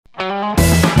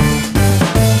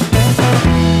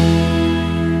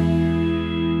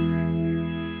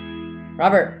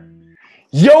Robert,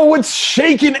 Yo, what's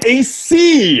shaking,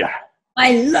 AC?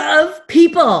 I love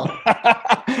people.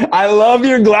 I love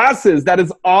your glasses. That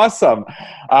is awesome.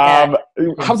 Yeah,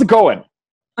 How's it going?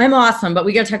 I'm awesome, but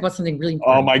we got to talk about something really Oh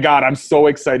important. my God, I'm so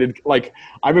excited. Like,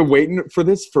 I've been waiting for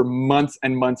this for months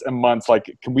and months and months. Like,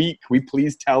 can we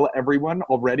please tell everyone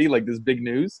already, like, this big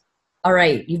news? All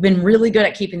right, you've been really good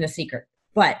at keeping the secret,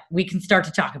 but we can start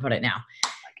to talk about it now.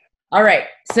 All right,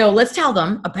 so let's tell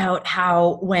them about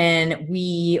how when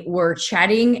we were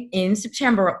chatting in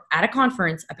September at a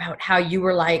conference about how you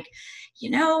were like,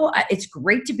 it's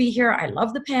great to be here. I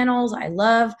love the panels. I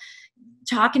love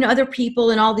talking to other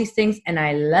people and all these things, and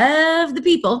I love the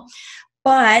people,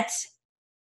 but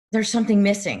there's something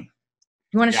missing.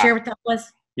 You want to Yeah. share what that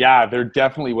was? Yeah, there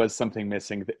definitely was something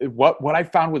missing. What I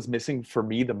found was missing for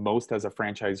me the most as a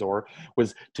franchisor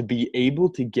was to be able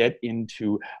to get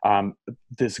into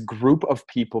this group of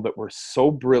people that were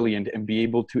so brilliant and be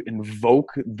able to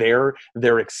invoke their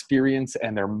experience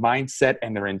and their mindset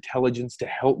and their intelligence to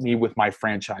help me with my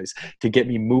franchise, to get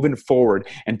me moving forward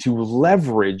and to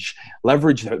leverage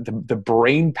the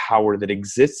brain power that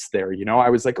exists there. You know, I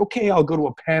was like, okay, I'll go to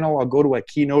a panel, I'll go to a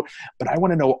keynote, but I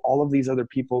want to know all of these other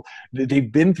people. They've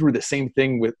been through the same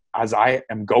thing with as I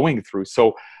am going through.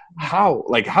 So how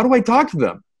do I talk to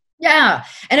them? Yeah.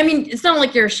 And I mean, it's not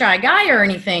like you're a shy guy or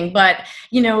anything, but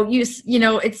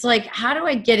it's like, how do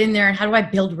I get in there and how do I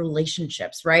build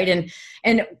relationships? Right.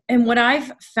 And what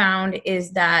I've found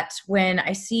is that when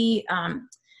I see,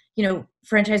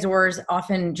 franchisors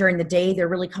often during the day, they're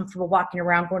really comfortable walking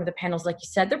around, going to the panels. Like you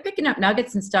said, they're picking up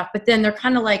nuggets and stuff, but then they're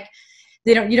kind of like,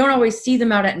 you don't always see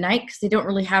them out at night because they don't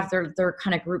really have their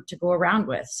kind of group to go around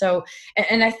with. So,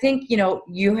 and I think,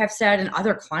 you have said, and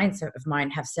other clients of mine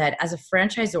have said, as a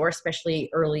franchisor, especially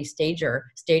earlier stage, it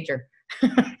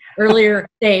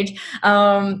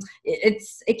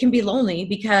can be lonely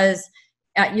because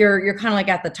you're kind of like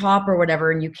at the top or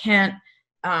whatever, and you can't,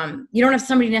 you don't have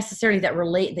somebody necessarily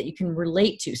that you can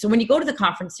relate to. So when you go to the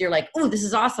conference, you're like, oh, this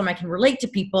is awesome. I can relate to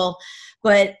people,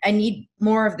 but I need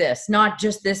more of this, not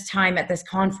just this time at this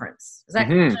conference. Is that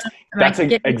Mhm. am I That's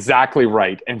getting? exactly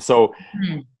right. And so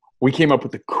Mhm. we came up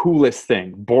with the coolest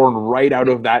thing, born right out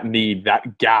of that need,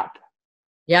 that gap.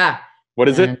 Yeah. What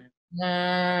is it?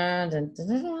 Dun, dun, dun, dun,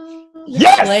 dun, dun.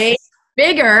 Play Yes!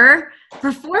 bigger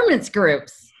performance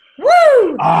groups.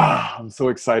 Woo! I'm so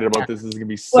excited Yeah. about this. This is gonna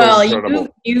be so Well, incredible.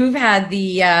 you've had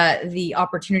the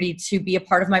opportunity to be a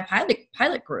part of my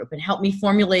pilot group and help me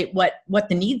formulate what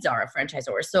the needs are of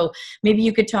franchisors. So maybe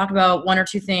you could talk about one or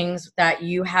two things that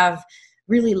you have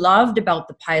really loved about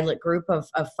the pilot group of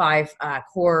five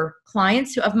core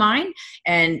clients of mine,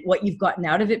 and what you've gotten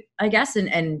out of it, I guess,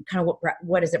 and kind of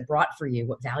what has it brought for you,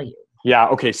 what value. Yeah.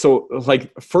 Okay. So,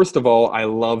 like, first of all, I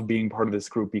love being part of this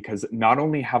group because not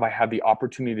only have I had the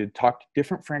opportunity to talk to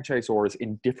different franchisors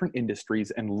in different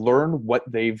industries and learn what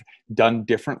they've done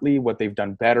differently, what they've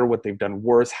done better, what they've done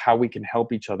worse, how we can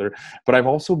help each other. But I've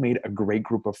also made a great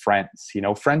group of friends,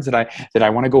 friends that I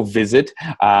want to go visit,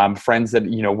 friends that,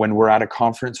 when we're at a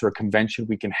conference or a convention,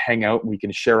 we can hang out, we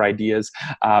can share ideas.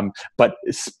 But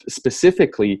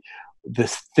specifically, the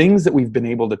things that we've been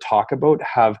able to talk about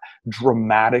have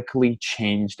dramatically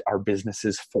changed our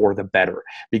businesses for the better,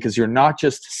 because you're not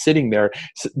just sitting there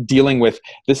dealing with,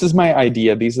 this is my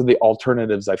idea, these are the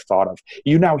alternatives I've thought of.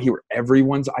 You now hear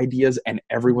everyone's ideas and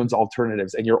everyone's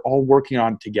alternatives, and you're all working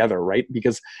on together, right?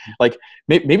 Because, like,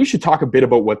 maybe we should talk a bit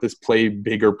about what this Play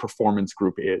Bigger performance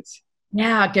group is.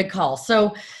 Yeah, good call.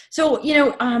 So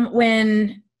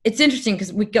when it's interesting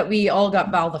because all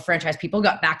the franchise people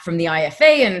got back from the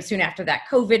IFA, and soon after that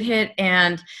COVID hit.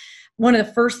 And one of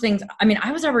the first things, I mean,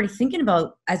 I was already thinking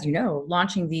about, as you know,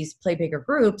 launching these Play Bigger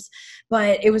groups,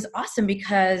 but it was awesome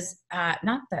because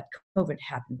not that COVID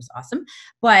happened was awesome,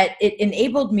 but it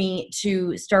enabled me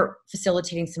to start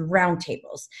facilitating some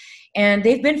roundtables. And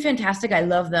they've been fantastic. I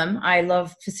love them. I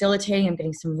love facilitating. I'm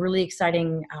getting some really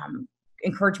exciting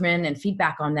encouragement and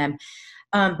feedback on them.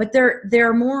 But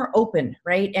they're more open,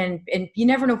 right? And you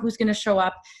never know who's going to show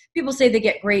up. People say they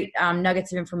get great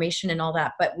nuggets of information and all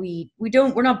that, but we're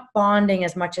not bonding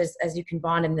as much as you can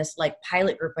bond in this like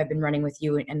pilot group I've been running with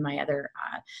you and my other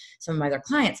some of my other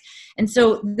clients. And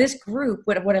so this group,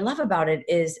 what I love about it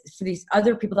is for these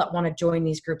other people that want to join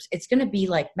these groups, it's going to be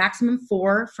like maximum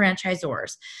 4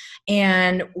 franchisors,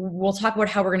 and we'll talk about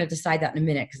how we're going to decide that in a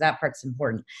minute because that part's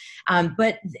important.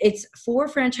 But it's 4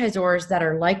 franchisors that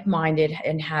are like-minded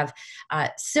and have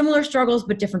similar struggles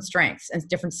but different strengths and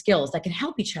different skills that can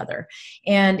help each other other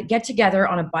and get together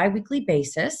on a bi-weekly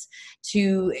basis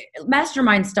to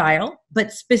mastermind style,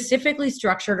 but specifically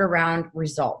structured around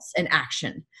results and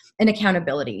action and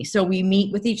accountability. So we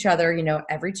meet with each other,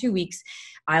 every 2 weeks.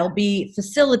 I'll be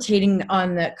facilitating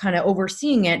on the kind of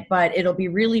overseeing it, but it'll be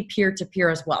really peer-to-peer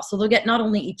as well. So they'll get not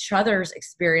only each other's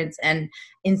experience and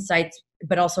insights,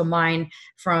 but also mine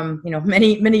from,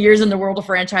 many, many years in the world of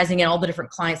franchising and all the different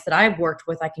clients that I've worked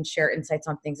with. I can share insights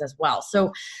on things as well.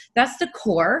 So that's the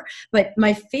core. But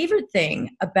my favorite thing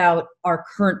about our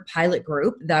current pilot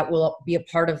group that will be a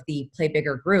part of the Play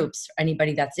Bigger groups,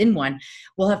 anybody that's in one,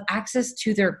 will have access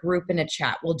to their group in a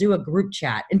chat. We'll do a group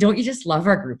chat. And don't you just love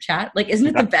our group chat? Like, isn't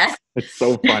it the best? It's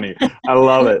so funny. I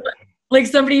love it. Like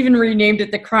somebody even renamed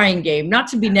it the crying game, not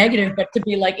to be negative, but to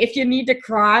be like, if you need to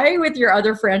cry with your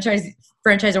other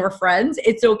franchisor friends,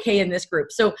 it's okay in this group.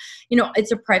 So,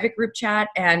 it's a private group chat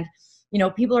and,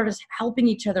 people are just helping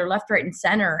each other left, right, and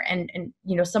center. And,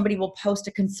 somebody will post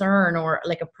a concern or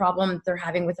like a problem they're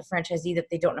having with a franchisee that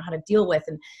they don't know how to deal with.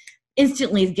 And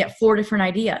instantly get 4 different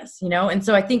ideas, and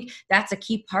so I think that's a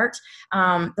key part.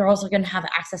 They're also going to have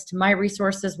access to my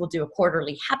resources. We'll do a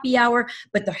quarterly happy hour,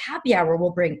 but the happy hour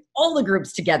will bring all the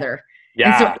groups together.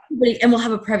 Yeah. And we'll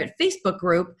have a private Facebook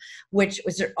group, which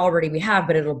already we have,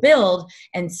 but it'll build.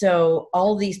 And so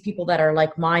all these people that are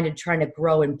like-minded trying to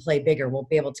grow and play bigger will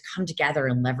be able to come together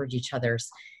and leverage each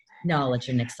other's knowledge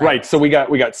and excitement. Right. So we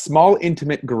got small,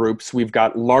 intimate groups. We've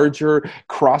got larger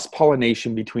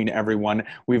cross-pollination between everyone.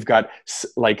 We've got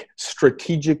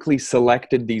strategically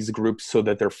selected these groups so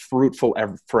that they're fruitful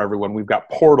for everyone. We've got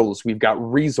portals. We've got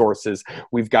resources.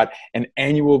 We've got an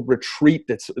annual retreat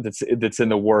that's in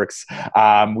the works.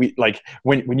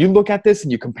 When you look at this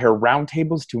and you compare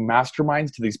roundtables to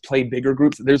masterminds to these Play Bigger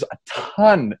groups, there's a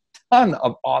ton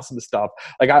of awesome stuff.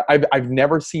 Like I've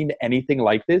never seen anything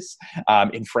like this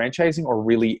in franchising or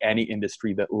really any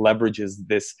industry that leverages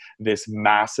this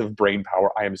massive brain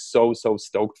power. I am so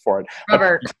stoked for it.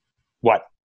 Robert, what?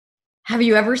 Have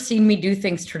you ever seen me do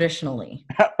things traditionally?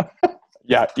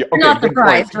 Yeah. Okay, not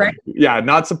surprised, right? Yeah,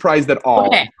 not surprised at all.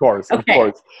 Okay. Of course.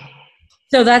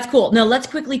 So that's cool. Now let's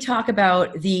quickly talk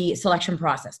about the selection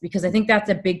process, because I think that's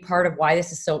a big part of why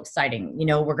this is so exciting.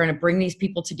 We're going to bring these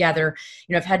people together.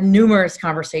 I've had numerous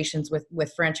conversations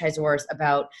with franchisors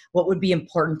about what would be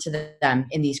important to them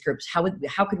in these groups. How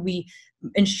could we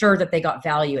ensure that they got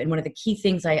value? And one of the key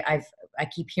things I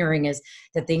keep hearing is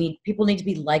that people need to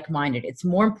be like-minded. It's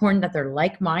more important that they're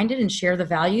like-minded and share the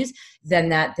values than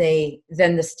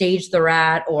the stage they're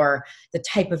at or the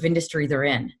type of industry they're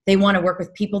in. They want to work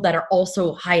with people that are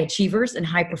also high achievers and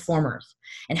high performers.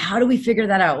 And how do we figure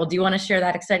that out? Well, do you want to share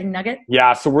that exciting nugget?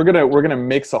 Yeah, so we're gonna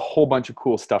mix a whole bunch of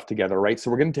cool stuff together, right?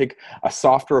 So we're gonna take a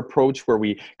softer approach where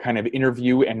we kind of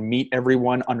interview and meet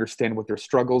everyone, understand what their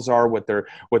struggles are, what their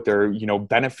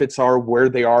benefits are, where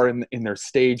they are in their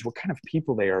stage, what kind of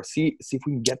people they are. See if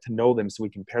we can get to know them so we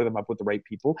can pair them up with the right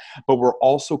people. But we're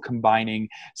also combining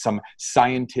some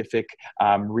scientific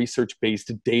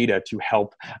research-based data to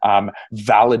help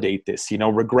validate this,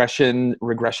 regression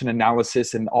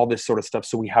analysis and all this sort of stuff.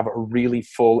 So we have a really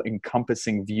full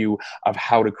encompassing view of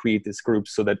how to create this group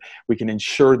so that we can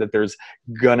ensure that there's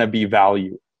gonna be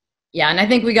value. Yeah, and I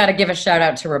think we got to give a shout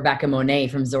out to Rebecca Monet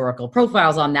from Zoracle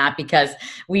Profiles on that, because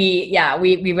we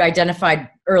identified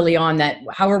early on that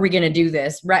how are we going to do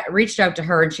this? Reached out to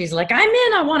her and she's like, I'm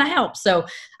in, I want to help. So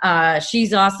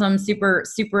she's awesome, super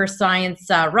science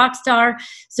rock star.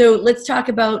 So let's talk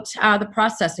about the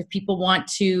process. If people want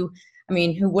to,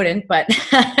 who wouldn't, but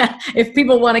if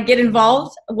people want to get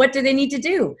involved, what do they need to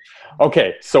do?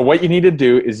 Okay, so what you need to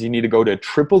do is you need to go to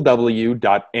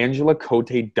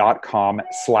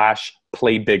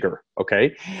www.angelacote.com/playbigger.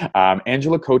 Okay,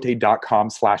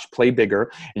 angelacote.com/playbigger,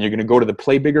 and you're going to go to the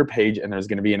Play Bigger page, and there's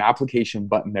going to be an application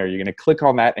button there. You're going to click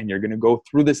on that, and you're going to go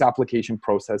through this application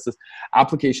process. This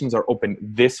applications are open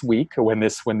this week when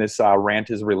this rant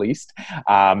is released,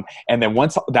 and then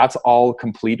once that's all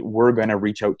complete, we're going to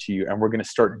reach out to you, and we're going to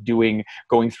start going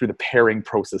through the pairing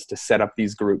process to set up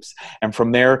these groups. And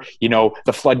from there,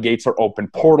 the floodgates are open.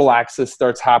 Portal access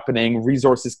starts happening.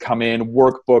 Resources come in.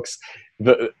 Workbooks,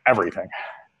 everything.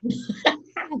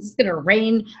 It's going to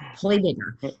rain. Play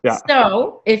bigger. Yeah.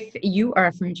 So if you are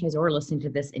a franchisor listening to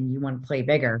this and you want to play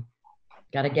bigger,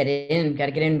 got to get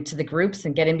into the groups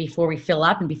and get in before we fill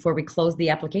up and before we close the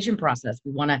application process.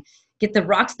 We want to get the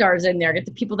rock stars in there, get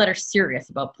the people that are serious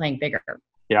about playing bigger.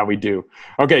 Yeah, we do.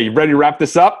 Okay, you ready to wrap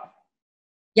this up?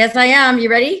 Yes, I am.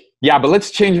 You ready? Yeah, but let's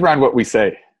change around what we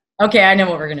say. Okay, I know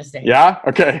what we're going to say. Yeah?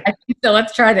 Okay. I think so.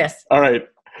 Let's try this. All right.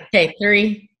 Okay,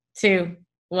 3, 2,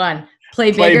 1.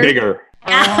 Play bigger.